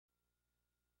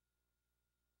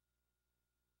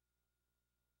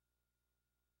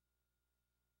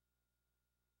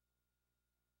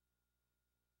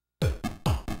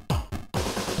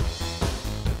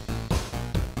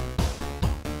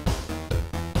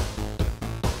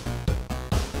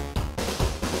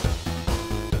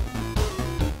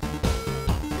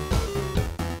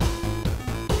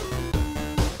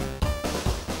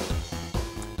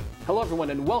everyone,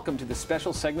 and welcome to the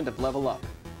special segment of Level Up.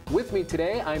 With me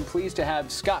today, I'm pleased to have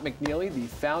Scott McNealy, the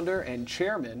founder and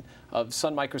chairman of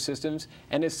Sun Microsystems,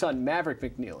 and his son, Maverick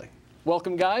McNealy.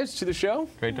 Welcome, guys, to the show.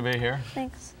 Great to be here.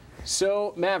 Thanks.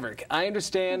 So, Maverick, I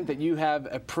understand that you have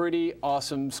a pretty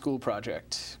awesome school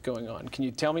project going on. Can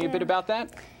you tell me a bit about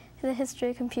that? The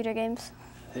history of computer games.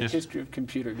 The history of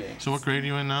computer games. So what grade are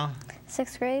you in now?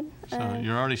 6th grade. So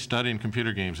you're already studying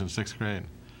computer games in 6th grade.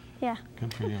 Yeah.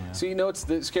 Good for you, man. So you know what's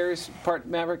the scariest part,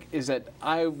 Maverick, is that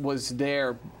I was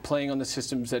there playing on the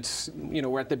systems that's,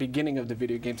 we're at the beginning of the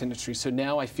video games industry, so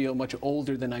now I feel much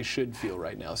older than I should feel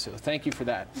right now, so thank you for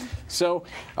that. So,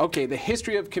 okay, the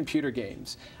history of computer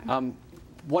games.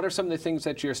 What are some of the things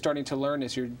that you're starting to learn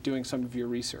as you're doing some of your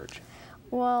research?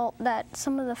 Well, that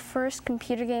some of the first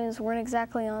computer games weren't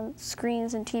exactly on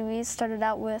screens and TVs, started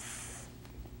out with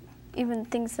even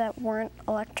things that weren't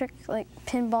electric, like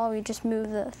pinball, we just move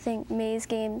the thing, maze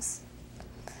games,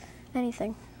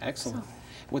 anything. Excellent. So.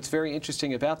 What's very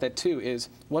interesting about that, too, is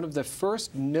one of the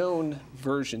first known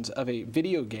versions of a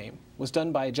video game was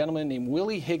done by a gentleman named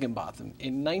Willie Higginbotham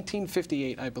in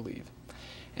 1958, I believe.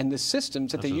 And the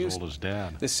systems that they used, old as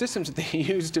Dad. The systems that they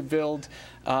used to build,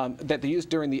 that they used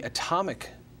during the atomic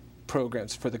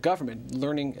programs for the government,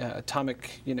 learning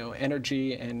atomic,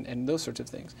 energy and those sorts of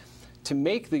things. To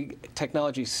make the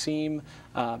technology seem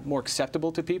more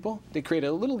acceptable to people, they created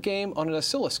a little game on an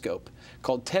oscilloscope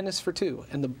called Tennis for Two,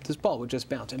 and this ball would just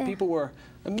bounce. And people were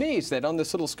amazed that on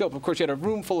this little scope, of course, you had a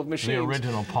room full of machines. The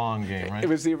original Pong game, right? It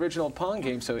was the original Pong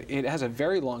game, so it has a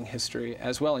very long history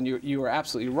as well. And you are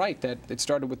absolutely right that it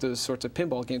started with those sorts of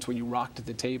pinball games where you rocked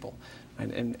the table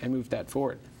and moved that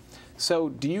forward. So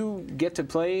do you get to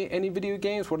play any video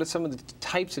games? What are some of the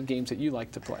types of games that you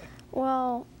like to play?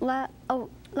 Well,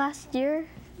 last year,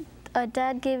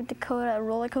 Dad gave Dakota a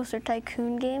Roller Coaster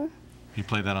Tycoon game. You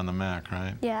played that on the Mac,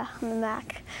 right? Yeah, on the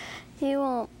Mac. He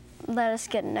won't let us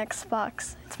get an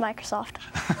Xbox. It's Microsoft.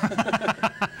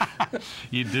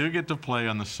 You do get to play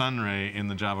on the Sunray in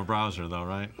the Java browser, though,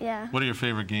 right? Yeah. What are your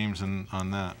favorite games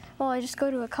on that? Well, I just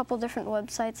go to a couple different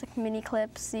websites like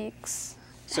Miniclip, Zeeks.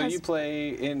 So you play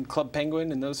in Club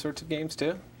Penguin and those sorts of games,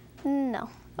 too? No.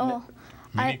 Oh,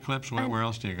 Miniclips? Where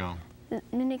else do you go?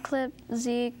 Miniclip,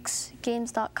 Zeeks,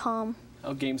 Games.com.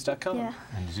 Oh, Games.com. Yeah.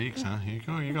 And Zeeks, huh?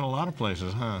 You got a lot of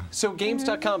places, huh? So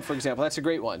Games.com, for example, that's a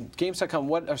great one. Games.com,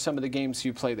 what are some of the games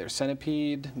you play there?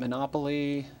 Centipede,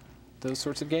 Monopoly, those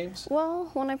sorts of games? Well,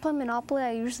 when I play Monopoly,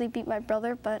 I usually beat my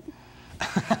brother, but...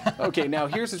 Okay, now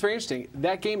here's what's very interesting.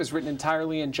 That game is written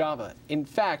entirely in Java. In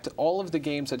fact, all of the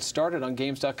games that started on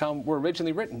Games.com were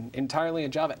originally written entirely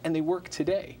in Java, and they work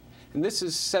today. And this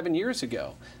is 7 years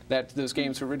ago that those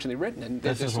games were originally written. And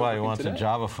this is why he wants a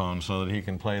Java phone, so that he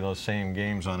can play those same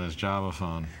games on his Java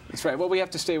phone. That's right. Well, we have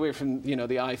to stay away from the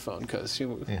iPhone because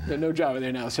there's no Java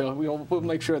there now. So we'll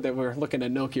make sure that we're looking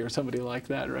at Nokia or somebody like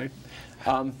that, right?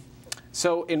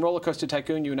 So in Roller Coaster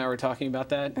Tycoon, you and I were talking about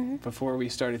that before we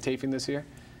started taping this here.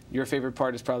 Your favorite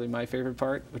part is probably my favorite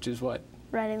part, which is what?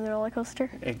 Riding the roller coaster.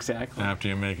 Exactly. After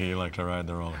you make it, you like to ride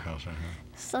the roller coaster, huh?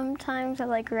 Sometimes I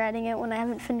like riding it when I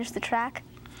haven't finished the track.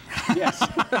 Yes.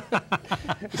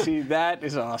 See, that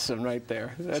is awesome right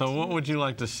there. So what would you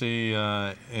like to see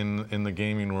in the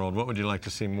gaming world? What would you like to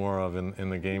see more of in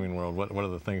the gaming world? What are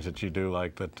the things that you do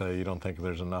like that you don't think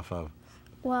there's enough of?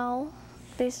 Well,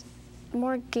 there's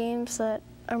more games that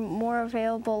are more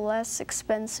available, less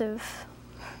expensive.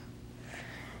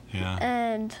 Yeah.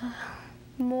 And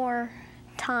more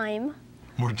time.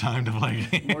 More time to play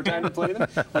games. More time to play them?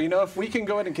 Well, if we can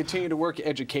go ahead and continue to work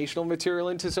educational material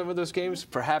into some of those games,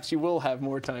 perhaps you will have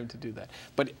more time to do that.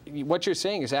 But what you're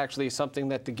saying is actually something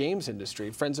that the games industry,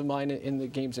 friends of mine in the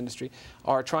games industry,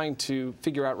 are trying to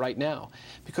figure out right now.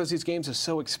 Because these games are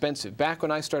so expensive. Back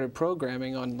when I started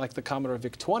programming on like the Commodore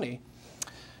VIC-20,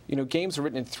 games are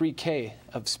written in 3K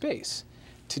of space.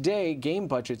 Today, game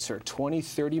budgets are $20,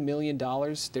 $30 million.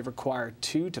 They require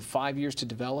 2 to 5 years to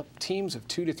develop, teams of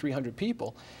 200 to 300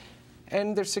 people,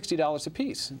 and they're $60 a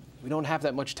piece. We don't have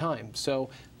that much time. So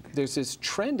there's this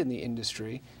trend in the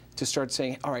industry to start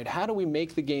saying, all right, how do we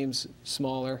make the games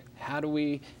smaller? How do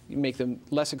we make them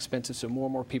less expensive so more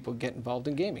and more people get involved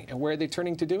in gaming? And where are they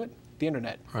turning to do it? The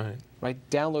internet. Right?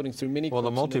 Downloading through mini. Well,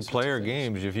 the multiplayer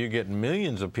games, if you get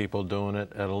millions of people doing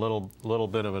it at a little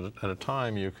bit of it at a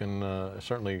time, you can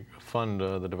certainly fund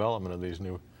the development of these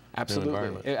new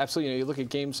Absolutely. Absolutely. You look at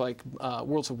games like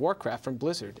Worlds of Warcraft from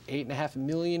Blizzard, 8.5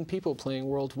 million people playing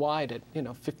worldwide at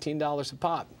 $15 a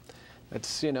pop.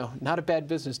 That's not a bad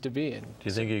business to be in. Do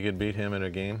you think you could beat him in a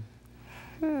game?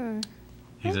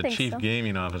 He's a chief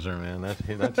gaming officer, man.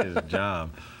 That's his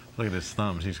job. Look at his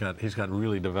thumbs. He's got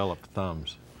really developed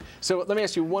thumbs. So let me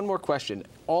ask you one more question.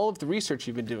 All of the research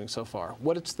you've been doing so far,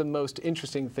 what is the most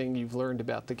interesting thing you've learned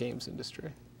about the games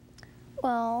industry?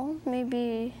 Well,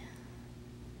 maybe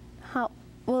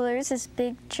well, there's this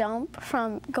big jump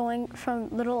from going from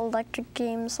little electric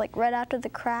games, like right after the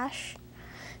crash.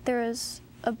 There was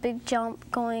a big jump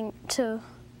going to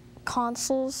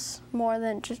consoles, more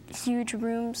than just huge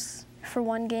rooms for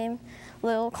one game,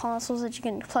 little consoles that you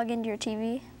can plug into your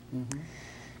TV. Mm-hmm.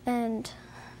 And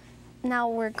now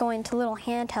we're going to little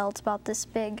handhelds about this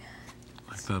big.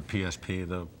 Like the PSP,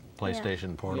 the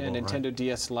PlayStation Portable, yeah, Nintendo right?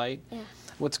 DS Lite. Yeah.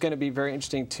 What's going to be very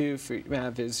interesting too for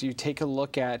Mav is you take a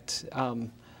look at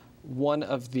one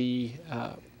of the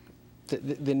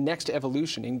next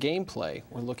evolution in gameplay.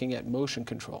 We're looking at motion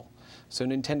control. So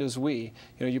Nintendo's Wii,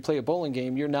 you play a bowling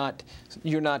game, you're not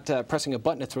pressing a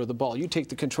button to throw the ball. You take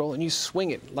the control and you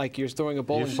swing it like you're throwing a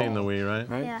bowling ball. You've seen the Wii,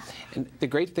 right? Yeah. And the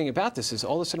great thing about this is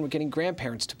all of a sudden we're getting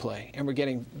grandparents to play, and we're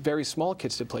getting very small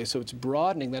kids to play. So it's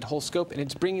broadening that whole scope, and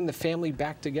it's bringing the family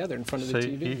back together in front of the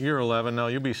TV. You're 11 now.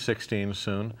 You'll be 16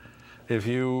 soon. If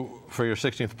you, for your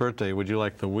 16th birthday, would you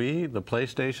like the Wii, the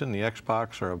PlayStation, the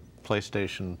Xbox, or a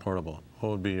PlayStation Portable?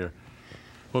 What would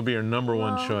be your number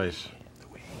one choice?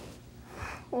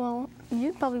 Well,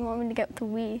 you'd probably want me to get the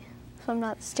Wii, so I'm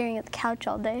not staring at the couch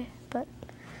all day, but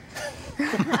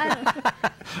I don't know.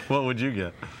 What would you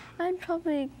get? I'd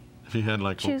probably if you had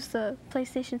choose the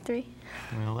PlayStation 3.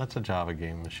 Well, that's a Java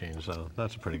game machine, so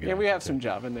that's a pretty good Yeah, we answer, have some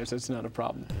Java in there, so it's not a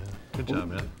problem. Yeah. Good job,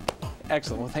 man.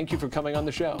 Excellent. Well, thank you for coming on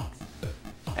the show.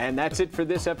 And that's it for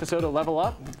this episode of Level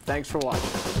Up. Thanks for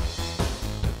watching.